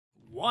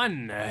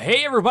1.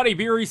 Hey everybody,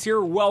 BrhysH here.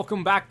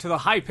 Welcome back to the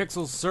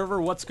Hypixel server.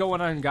 What's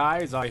going on,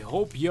 guys? I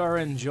hope you're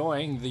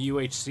enjoying the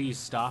UHC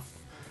stuff.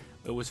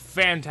 It was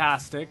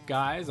fantastic,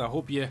 guys. I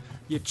hope you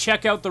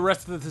check out the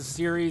rest of the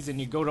series and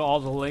you go to all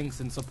the links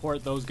and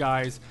support those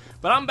guys.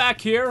 But I'm back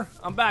here.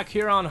 I'm back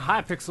here on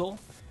Hypixel,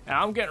 and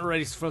I'm getting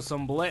ready for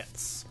some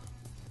Blitz.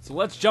 So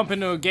let's jump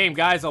into a game,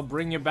 guys. I'll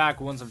bring you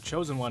back once I've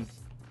chosen one.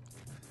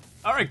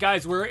 Alright,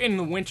 guys, we're in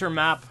the winter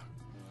map.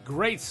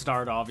 Great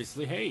start,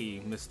 obviously. Hey,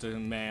 Mr.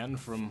 Man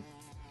from...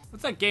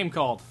 what's that game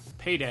called?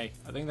 Payday.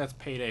 I think that's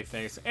Payday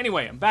Face.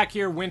 Anyway, I'm back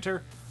here,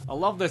 winter. I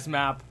love this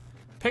map.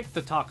 Pick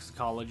the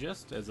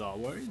toxicologist, as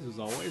always.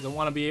 I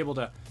want to be able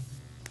to...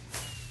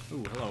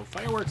 ooh, hello.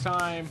 Fireworks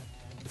time.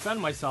 Defend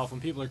myself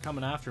when people are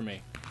coming after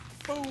me.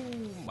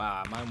 Boom!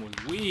 Ah, mine was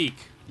weak.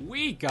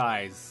 Weak,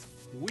 guys.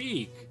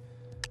 Weak.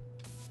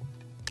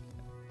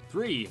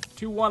 3,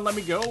 2, 1, let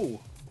me go.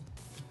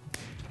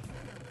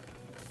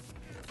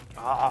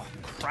 Oh,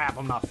 crap,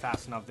 I'm not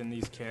fast enough than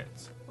these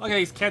kids. Look at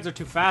these kids are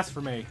too fast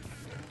for me.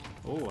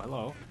 Oh,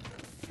 hello.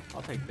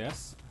 I'll take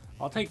this.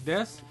 I'll take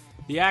this.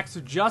 The axe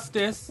of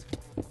justice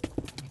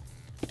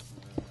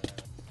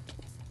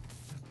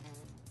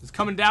is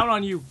coming down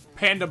on you,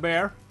 panda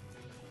bear.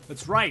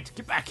 That's right.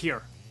 Get back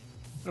here.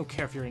 I don't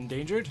care if you're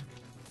endangered.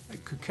 I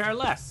could care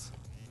less.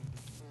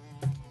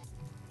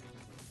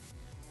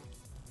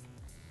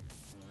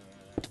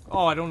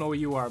 Oh, I don't know what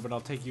you are, but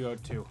I'll take you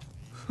out too.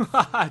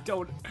 I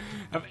don't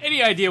have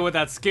any idea what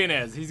that skin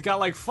is. He's got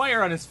like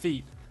fire on his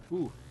feet.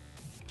 Ooh.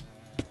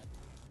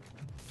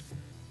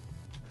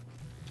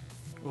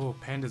 Oh,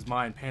 Panda's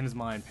mine. Panda's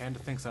mine. Panda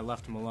thinks I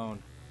left him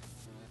alone.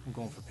 I'm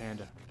going for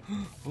Panda.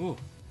 Ooh.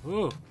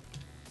 Ooh.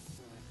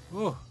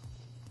 Ooh.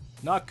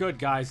 Not good,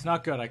 guys.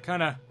 Not good. I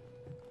kind of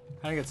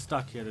get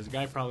stuck here. There's a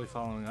guy probably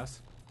following us.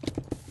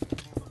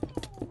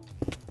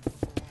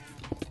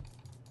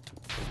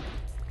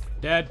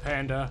 Dead,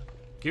 Panda.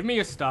 Give me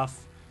your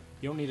stuff.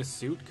 You don't need a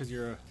suit because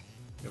you're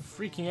a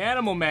freaking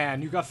animal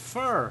man. You got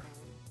fur.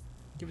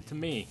 Give it to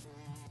me.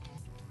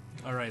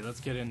 Alright, let's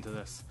get into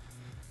this.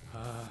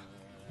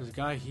 There's a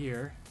guy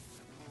here.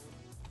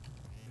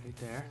 Right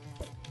there.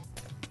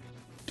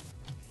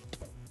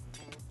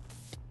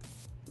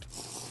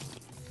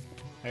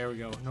 There we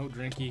go. No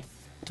drinky.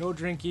 No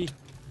drinky.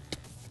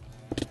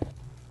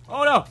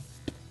 Oh no!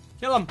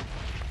 Kill him!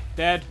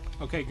 Dead.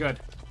 Okay, good.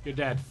 You're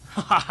dead.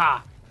 Ha ha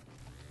ha!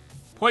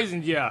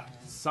 Poisoned ya,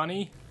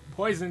 Sonny.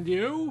 Poisoned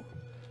you?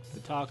 The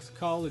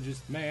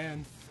toxicologist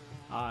man.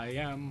 I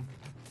am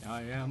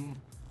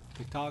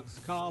the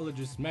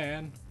toxicologist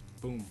man.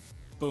 Boom.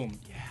 Boom.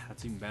 Yeah,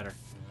 that's even better.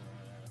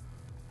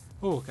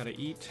 Oh, gotta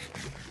eat.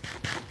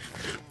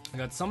 I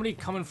got somebody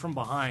coming from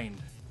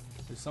behind.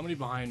 There's somebody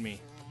behind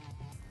me.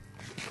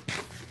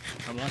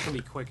 I'm not gonna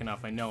be quick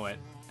enough, I know it.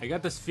 I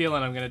got this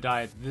feeling I'm gonna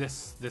die at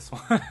this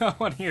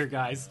one here,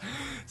 guys.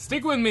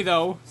 Stick with me,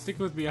 though. Stick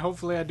with me.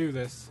 Hopefully I do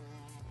this.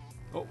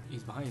 Oh,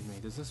 he's behind me.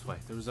 There's this way.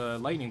 There was a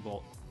lightning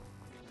bolt.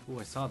 Oh,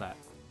 I saw that.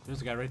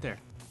 There's a guy right there.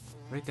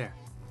 Right there.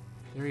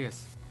 There he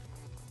is.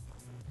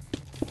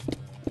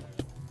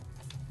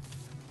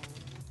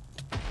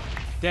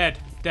 Dead.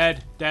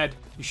 Dead. Dead.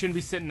 You shouldn't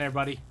be sitting there,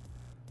 buddy.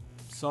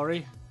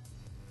 Sorry.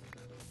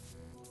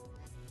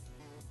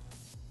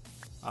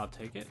 I'll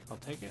take it. I'll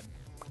take it.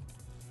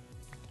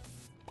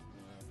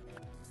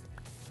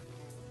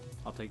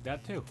 I'll take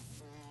that, too.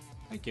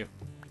 Thank you.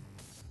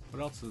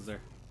 What else is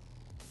there?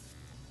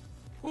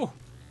 Oh,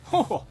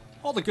 oh,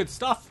 all the good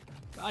stuff.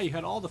 Ah, you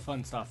had all the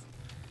fun stuff.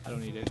 I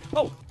don't need it.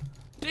 Oh,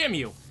 damn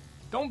you.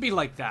 Don't be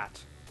like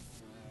that.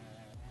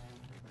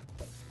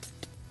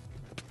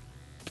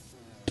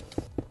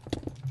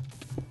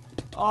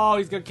 Oh,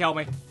 he's gonna kill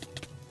me.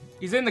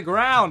 He's in the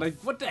ground.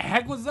 What the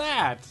heck was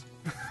that?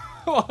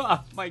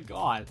 Oh my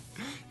god.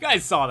 You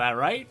guys saw that,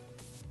 right?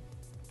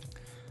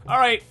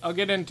 Alright, I'll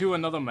get into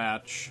another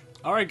match.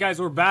 Alright, guys,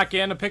 we're back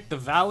in to pick the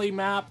Valley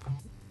map.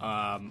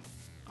 I'm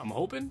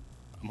hoping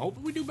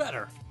we do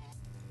better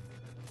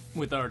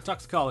with our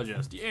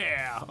toxicologist.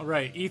 Yeah!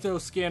 Alright,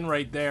 ethos skin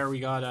right there. We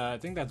got, I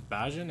think that's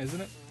Bajan, isn't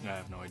it? I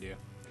have no idea.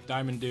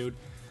 Diamond dude.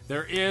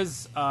 There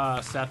is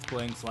Seth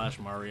playing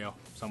 / Mario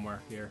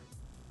somewhere here.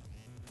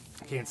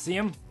 Can't see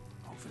him.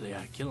 Hopefully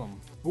I kill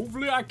him.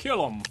 Hopefully I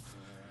kill him.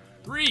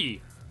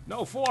 3.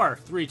 No, 4.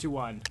 3, 2,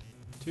 1.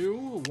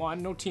 2,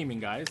 1. No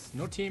teaming, guys.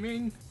 No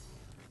teaming.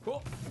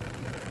 Oh,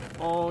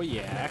 oh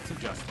yeah. Axe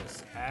of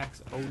justice.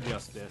 Axe of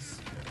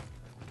justice.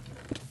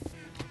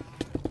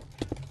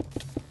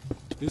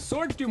 Do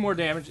swords do more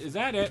damage? Is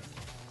that it?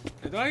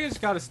 Do I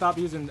just gotta stop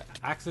using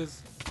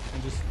axes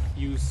and just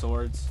use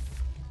swords?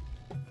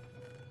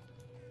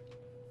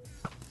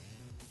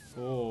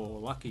 Oh,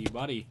 lucky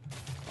buddy.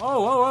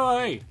 Oh, oh, oh,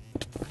 hey!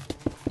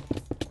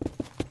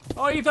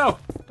 Oh, Etho!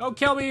 Don't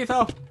kill me,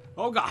 Etho!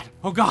 Oh god!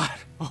 Oh god!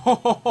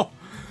 Oh,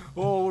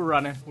 oh, we're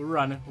running. We're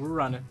running. We're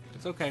running.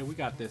 It's okay. We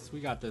got this.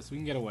 We got this. We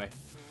can get away.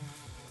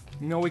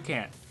 No, we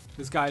can't.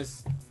 This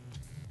guy's...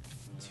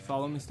 is he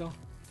following me still?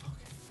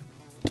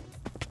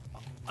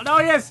 Oh, no,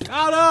 he is!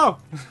 Oh,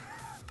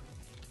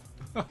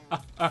 no!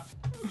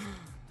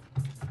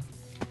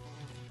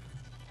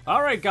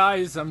 Alright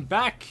guys, I'm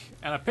back,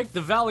 and I picked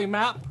the Valley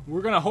map.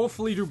 We're gonna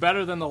hopefully do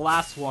better than the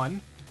last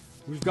one.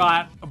 We've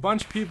got a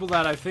bunch of people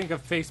that I think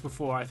I've faced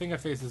before. I think I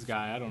faced this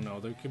guy, I don't know.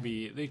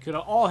 They could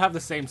all have the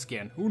same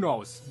skin. Who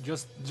knows?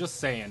 Just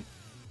saying.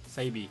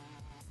 Sabi.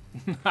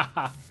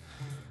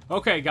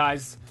 Okay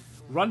guys,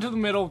 run to the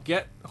middle,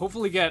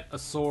 hopefully get a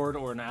sword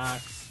or an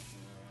axe.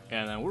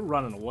 And then we're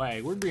running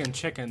away. We're being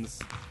chickens.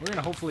 We're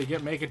gonna hopefully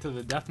make it to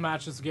the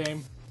deathmatch this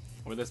game.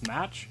 Or this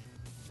match.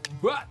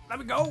 What? Let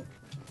me go!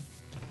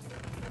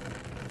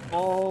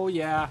 Oh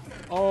yeah,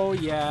 oh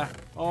yeah,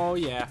 oh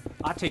yeah.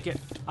 I'll take it,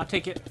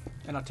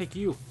 and I'll take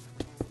you.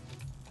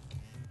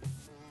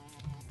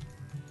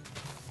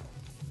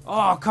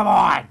 Oh, come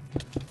on!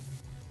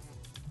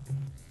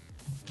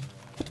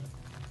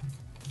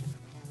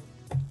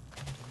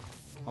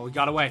 Oh, he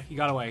got away, he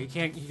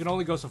can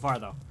only go so far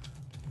though.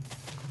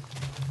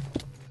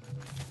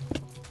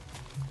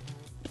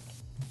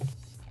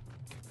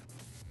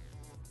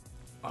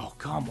 Oh,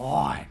 come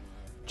on.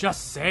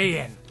 Just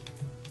saying.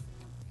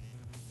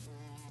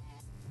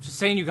 Just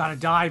saying you gotta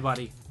die,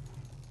 buddy.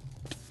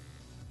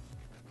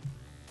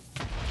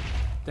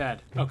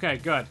 Dead. Okay,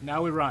 good.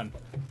 Now we run.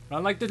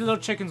 Run like the little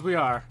chickens we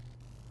are.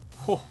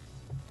 Oh.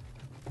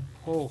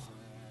 Oh.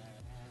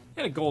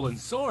 He had a golden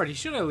sword. He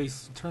should have at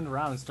least turned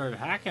around and started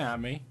hacking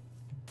at me.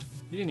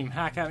 He didn't even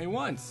hack at me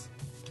once.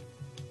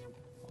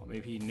 Oh,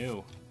 maybe he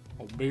knew.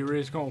 Oh,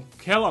 BrhysH gonna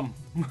kill him.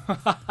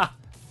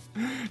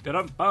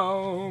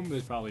 Da-dum-boom.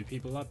 There's probably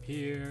people up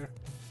here.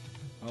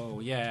 Oh,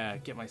 yeah.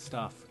 Get my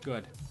stuff.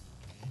 Good.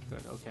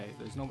 Good. Okay.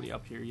 There's nobody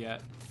up here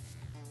yet.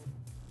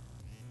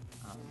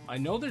 I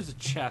know there's a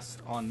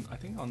chest on, I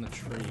think, on the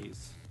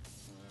trees.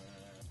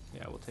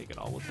 Yeah, we'll take it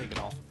all. We'll take it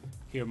all.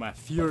 Here, my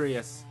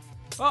furious...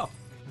 Oh!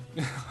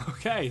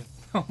 Okay.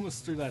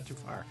 Almost threw that too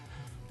far.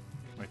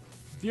 My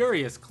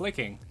furious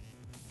clicking.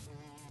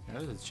 Yeah,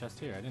 there's a chest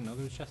here. I didn't know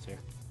there was a chest here.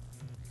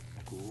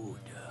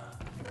 Good.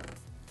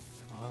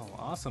 Oh,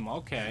 awesome.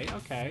 Okay,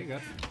 okay.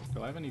 Good.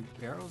 Do I have any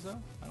arrows,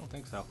 though? I don't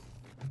think so.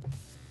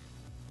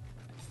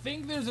 I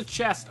think there's a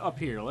chest up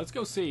here. Let's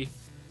go see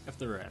if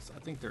there is. I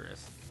think there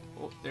is.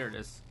 Oh, there it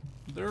is.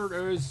 There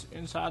it is,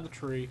 inside the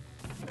tree.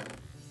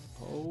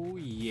 Oh,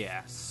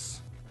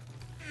 yes.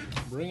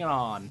 Bring it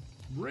on.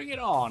 Bring it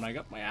on. I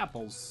got my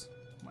apples.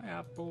 My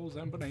apples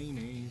and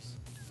bananas.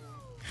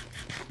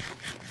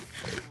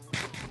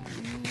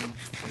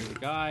 There's a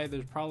guy.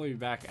 There's probably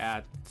back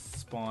at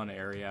spawn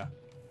area.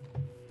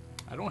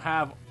 I don't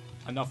have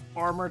enough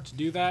armor to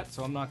do that,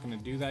 so I'm not going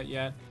to do that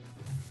yet.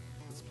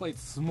 Let's play it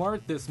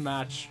smart this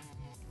match.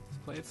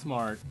 Let's play it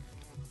smart.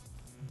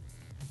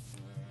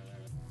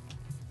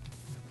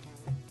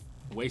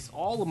 Waste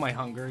all of my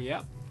hunger,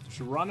 yep.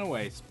 Just run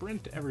away,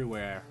 sprint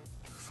everywhere.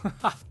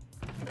 That's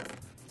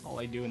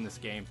all I do in this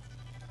game.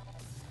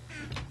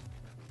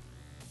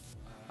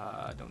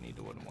 Don't need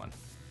the wooden one.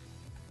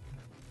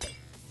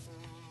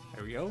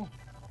 There we go.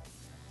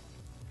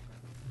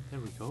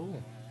 There we go.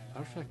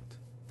 Perfect.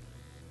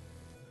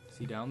 Is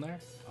he down there?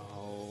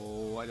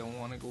 Oh, I don't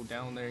want to go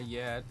down there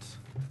yet.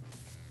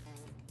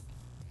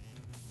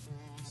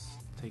 Let's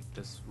take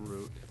this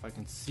route. If I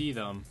can see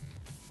them,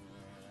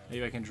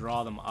 maybe I can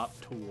draw them up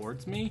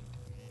towards me,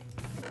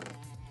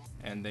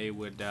 and they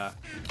would, they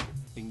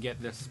can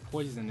get this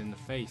poison in the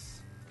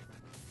face.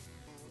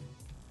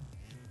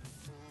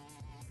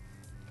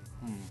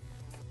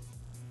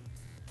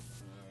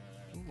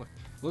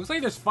 Looks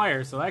like there's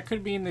fire, so that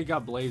could mean they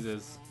got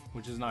blazes,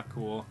 which is not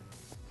cool.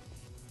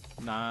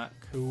 Not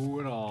cool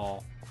at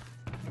all.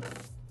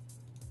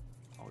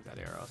 Oh, we got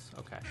arrows.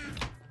 Okay.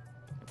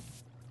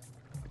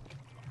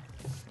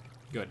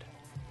 Good.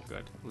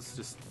 Good. Let's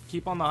just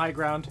keep on the high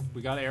ground.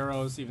 We got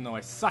arrows, even though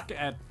I suck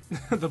at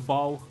the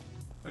bow.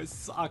 I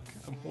suck.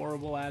 I'm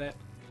horrible at it.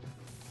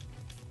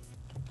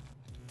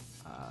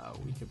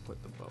 We can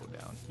put the bow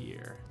down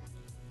here.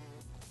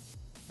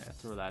 Yeah,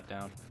 throw that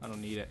down. I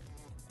don't need it.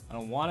 I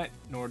don't want it,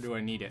 nor do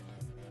I need it.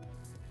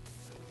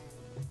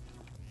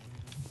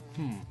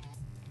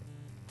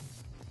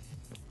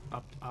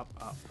 Up, up,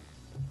 up.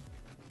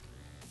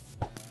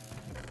 I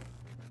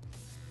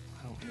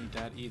don't need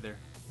that either.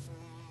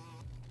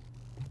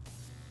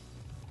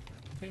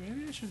 Okay,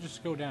 maybe I should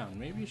just go down.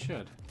 Maybe I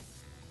should.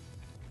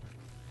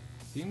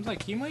 Seems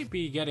like he might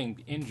be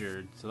getting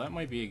injured, so that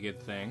might be a good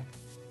thing.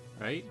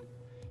 Right?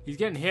 He's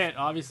getting hit,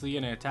 obviously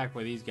getting attacked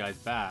by these guys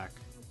back.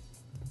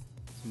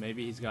 So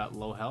maybe he's got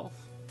low health.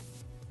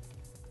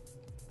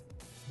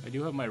 I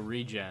do have my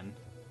regen.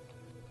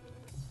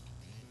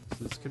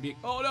 So this could be...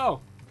 Oh no!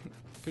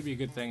 Could be a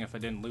good thing if I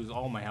didn't lose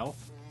all my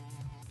health.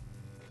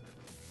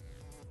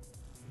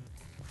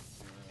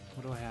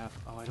 What do I have?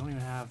 Oh, I don't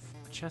even have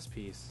a chest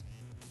piece.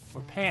 Or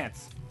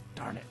pants.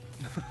 Darn it.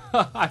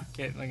 I'm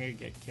gonna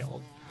get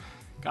killed.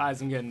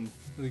 Guys,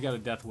 we got a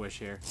death wish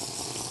here.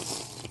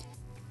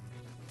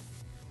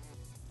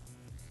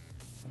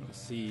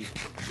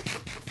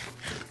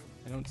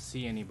 I don't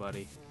see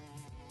anybody.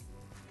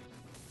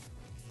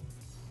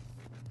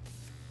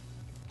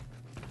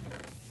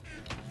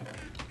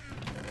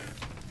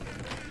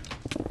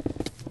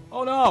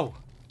 Oh no!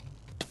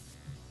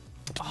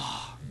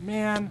 Oh,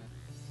 Man.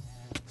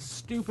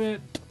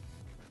 Stupid.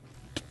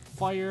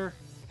 Fire.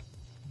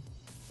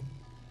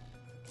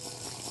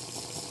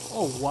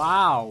 Oh,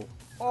 wow.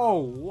 Oh,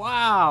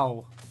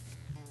 wow.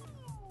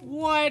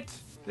 What?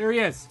 There he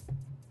is.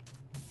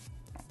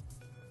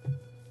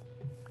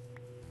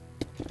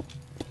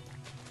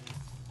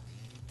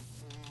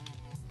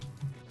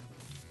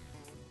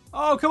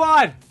 Oh, come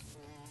on.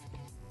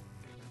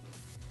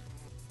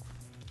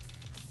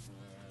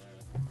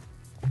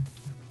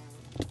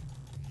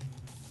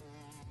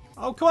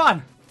 Oh, come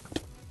on.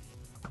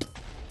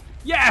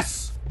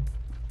 Yes.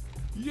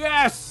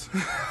 Yes.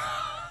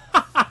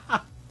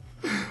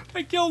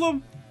 I killed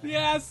him.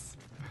 Yes.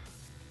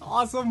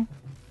 Awesome.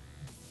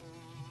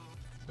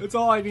 That's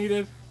all I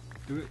needed.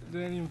 Do I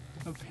even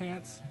have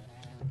pants?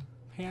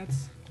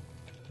 Pants?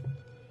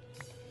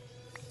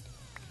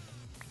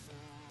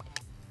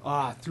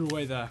 Ah, threw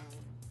away the...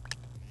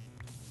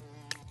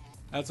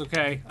 That's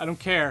okay. I don't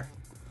care.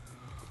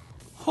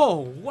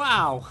 Oh,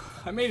 wow.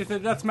 I made it to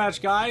the deathmatch,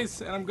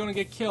 guys, and I'm gonna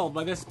get killed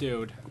by this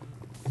dude.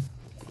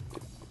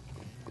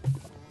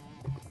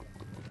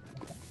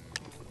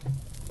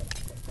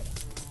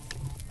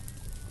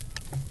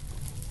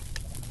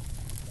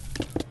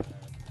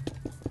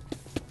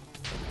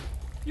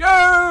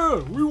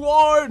 Yeah! We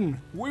won!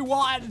 We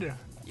won!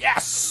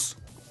 Yes!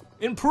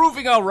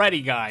 Improving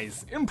already,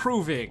 guys.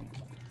 Improving.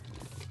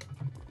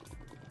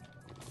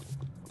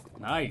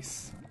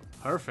 Nice.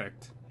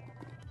 Perfect.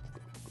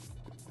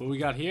 What we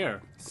got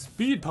here?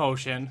 Speed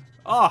potion.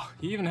 Oh,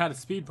 he even had a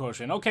speed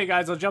potion. Okay,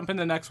 guys, I'll jump in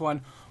the next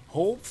one.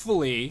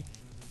 Hopefully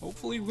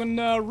we can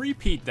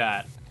repeat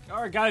that.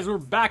 Alright, guys, we're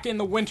back in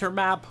the winter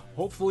map.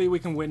 Hopefully we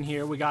can win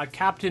here. We got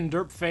Captain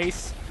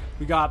Derpface.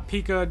 We got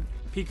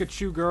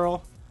Pikachu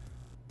Girl.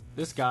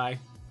 This guy,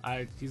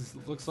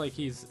 looks like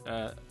he's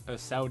a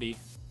Saudi,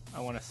 I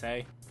want to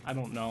say. I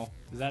don't know.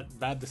 Is that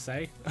bad to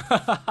say?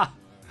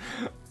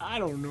 I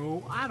don't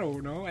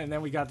know. And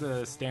then we got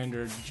the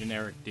standard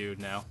generic dude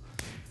now,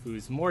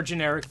 who's more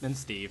generic than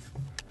Steve.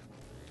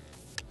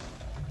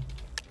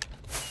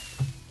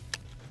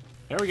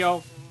 There we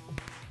go.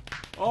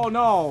 Oh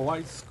no,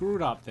 I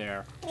screwed up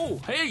there. Oh,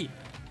 hey!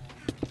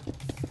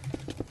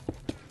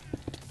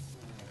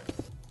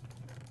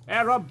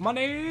 Arab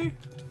money!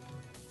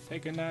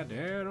 Taking that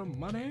Arab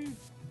money.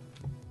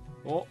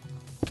 Oh,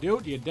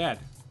 dude, you're dead.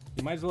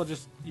 You might as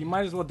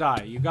well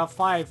die. You got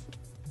five.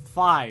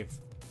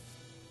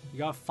 You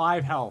got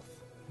 5 health.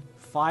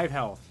 5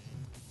 health.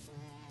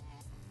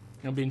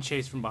 I'm being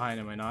chased from behind,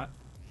 am I not?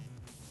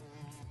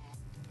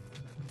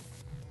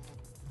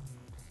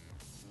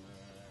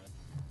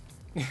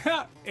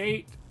 Yeah,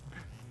 8.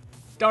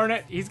 Darn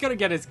it, he's gonna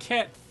get his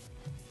kit.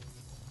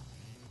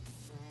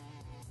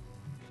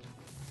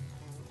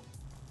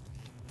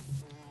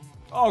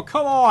 Oh,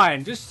 come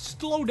on, just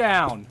slow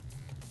down.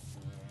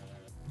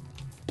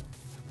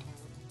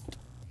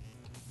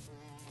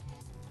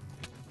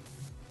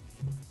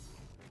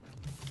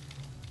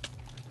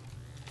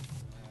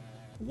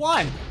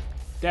 One!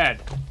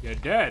 Dead. You're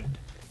dead.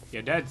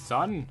 You're dead,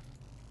 son.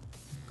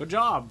 Good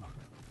job.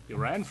 You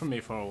ran from me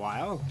for a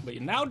while, but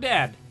you're now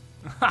dead.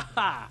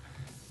 Haha.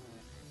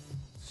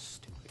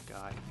 Stupid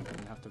guy. You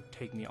didn't have to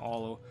take me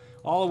all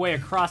the way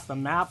across the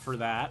map for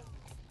that.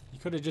 You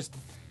could have just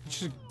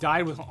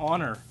died with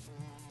honor,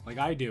 like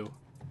I do.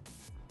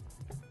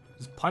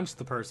 Just punch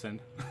the person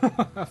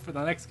for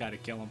the next guy to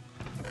kill him.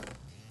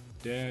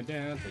 Take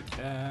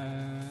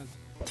that.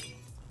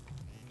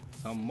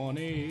 Some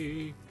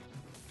money.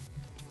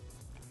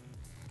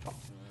 Oh.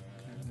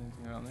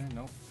 Anything out there?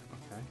 Nope.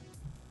 Okay.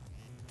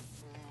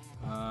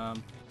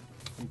 I'm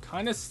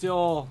kind of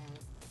still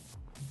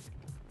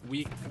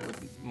weak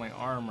with my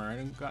armor.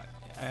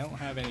 I don't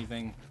have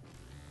anything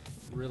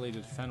really to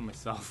defend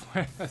myself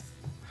with.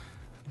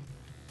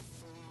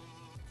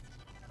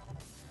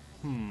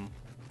 I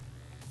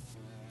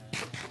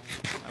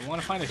want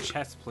to find a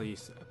chest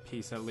piece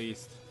at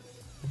least.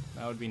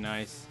 That would be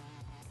nice.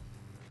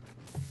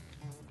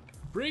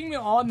 Bring me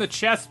on the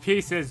chess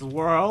pieces,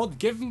 world.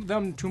 Give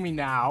them to me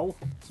now,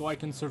 so I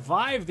can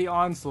survive the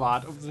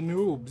onslaught of the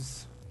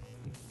noobs.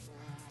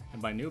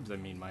 And by noobs, I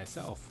mean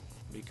myself,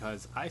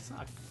 because I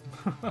suck.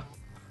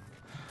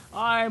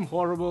 I'm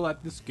horrible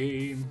at this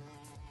game.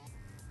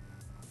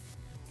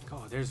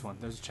 Oh, there's one.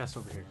 There's a chest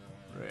over here.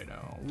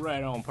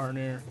 Right on,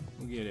 partner.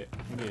 We'll get it.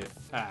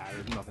 Ah,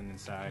 there's nothing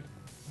inside.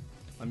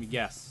 Let me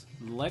guess.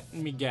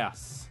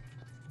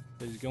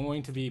 There's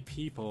going to be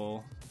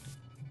people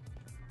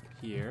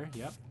here.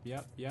 Yep.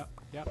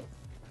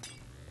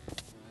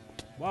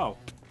 Whoa.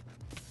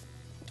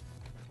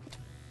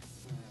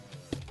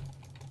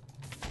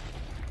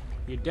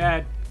 You're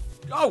dead.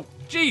 Oh,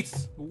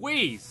 jeez.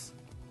 Louise.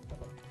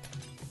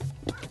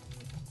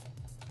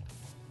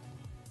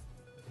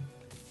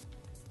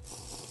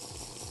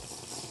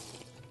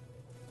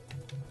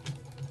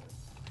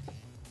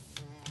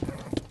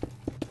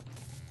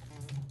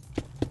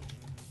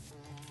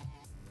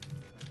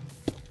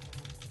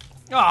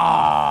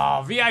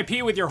 Oh,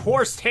 VIP with your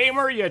horse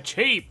tamer, you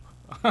cheap.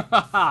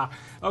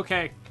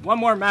 Okay, one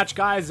more match,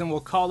 guys, and we'll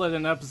call it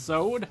an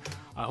episode.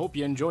 I hope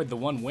you enjoyed the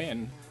one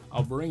win.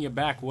 I'll bring you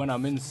back when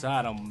I'm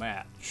inside a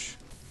match.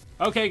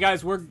 Okay,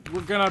 guys, we're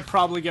gonna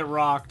probably get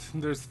rocked.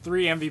 There's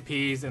 3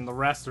 MVPs and the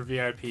rest are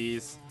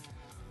VIPs.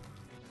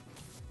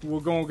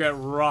 We're gonna get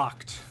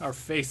rocked. Our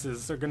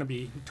faces are gonna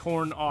be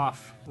torn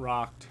off,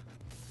 rocked.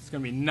 It's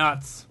gonna be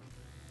nuts.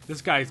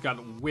 This guy's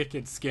got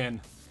wicked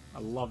skin. I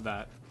love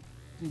that.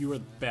 You are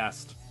the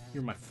best.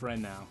 You're my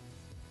friend now.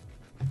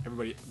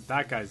 Everybody,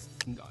 that guy's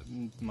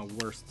my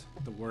worst,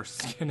 the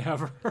worst skin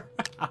ever.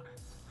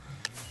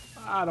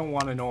 I don't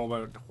want to know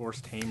about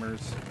horse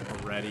tamers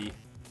already.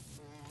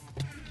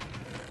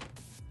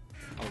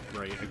 Oh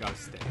great, I got a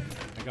stick.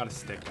 I got a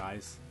stick,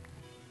 guys.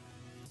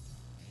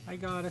 I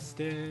got a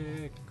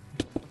stick.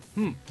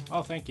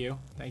 Oh, thank you.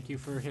 Thank you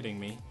for hitting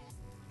me.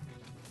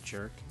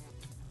 Jerk.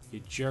 You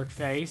jerk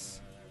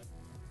face.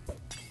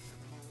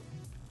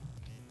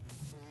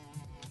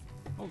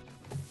 Oh,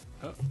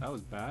 that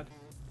was bad.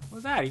 What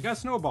was that? He got a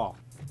snowball.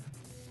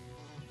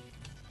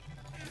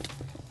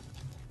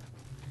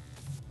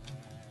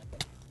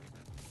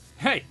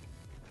 Hey!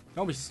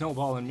 Don't be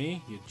snowballing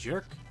me, you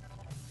jerk.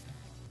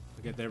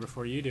 I'll get there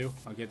before you do.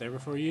 I'll get there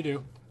before you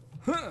do.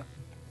 Huh!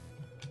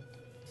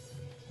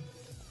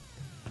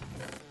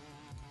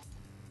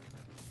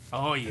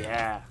 Oh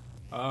yeah.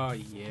 Oh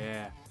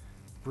yeah.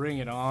 Bring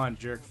it on,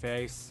 jerk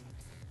face.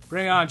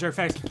 Bring it on, jerk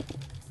face.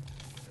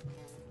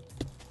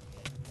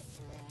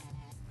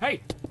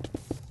 Hey!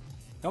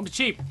 Don't be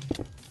cheap.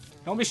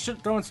 Don't be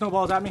throwing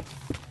snowballs at me.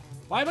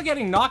 Why am I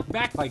getting knocked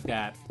back like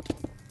that?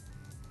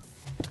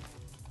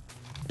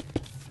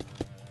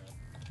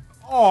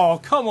 Oh,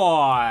 come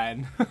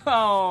on.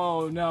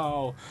 Oh,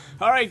 no.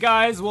 Alright,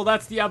 guys. Well,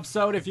 that's the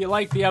episode. If you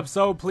liked the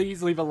episode,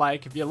 please leave a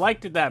like. If you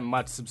liked it that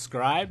much,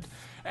 subscribe.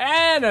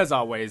 And as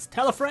always,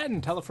 tell a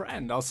friend, tell a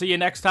friend. I'll see you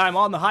next time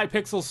on the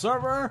Hypixel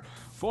server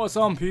for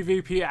some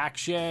PvP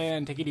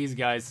action. Take it easy,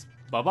 guys.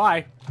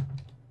 Bye-bye.